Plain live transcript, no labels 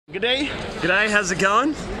Good day. G'day, how's it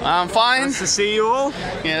going? I'm fine. Nice to see you all.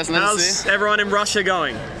 Yes, nice to see How's you. everyone in Russia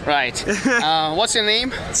going? Right. What's your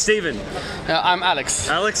name? Stephen. I'm Alex.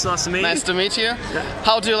 Alex, nice to meet you. Nice to meet you.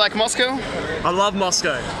 How do you like Moscow? I love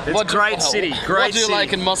Moscow. It's a great city. Great What do you city.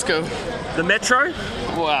 like in Moscow? The metro,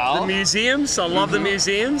 Well, the museums. I love the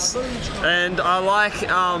museums, and I like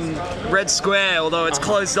Red Square, although it's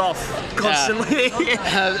closed off constantly.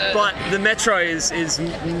 But the metro is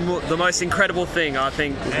the most incredible thing, I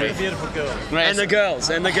think. And a beautiful girl. right. And the girls.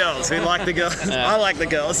 We like the girls. I like the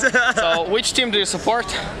girls. So, which team do you support?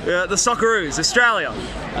 The Socceroos, Australia.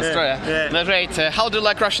 Australia. Yeah. Great. How do you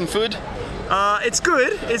like Russian food? It's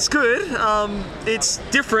good. It's good. It's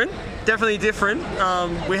different. Definitely different.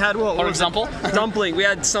 We had what? For example? Dumpling. We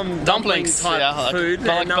had some dumpling type like food.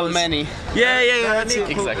 Like and that was- pelmeni. Yeah. That's it.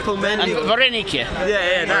 Exactly. Pelmeni. And vareniki.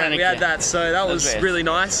 Yeah. That, we had that. So that was great. really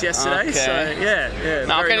nice yesterday. Okay. So yeah.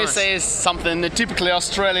 Now, very can you nice. say something typically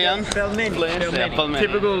Australian? Pelmeni. Yeah, pelmeni.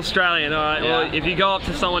 Typical Australian, alright. Yeah. Well, if you go up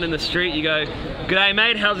to someone in the street, you go, "G'day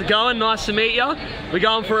mate, how's it going? Nice to meet you. We're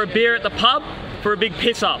going for a beer at the pub for a big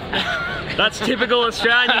piss up." That's typical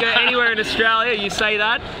Australian. You go anywhere in Australia, you say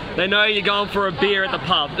that, they know you're going for a beer at the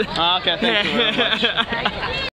pub. Okay, thank you very much.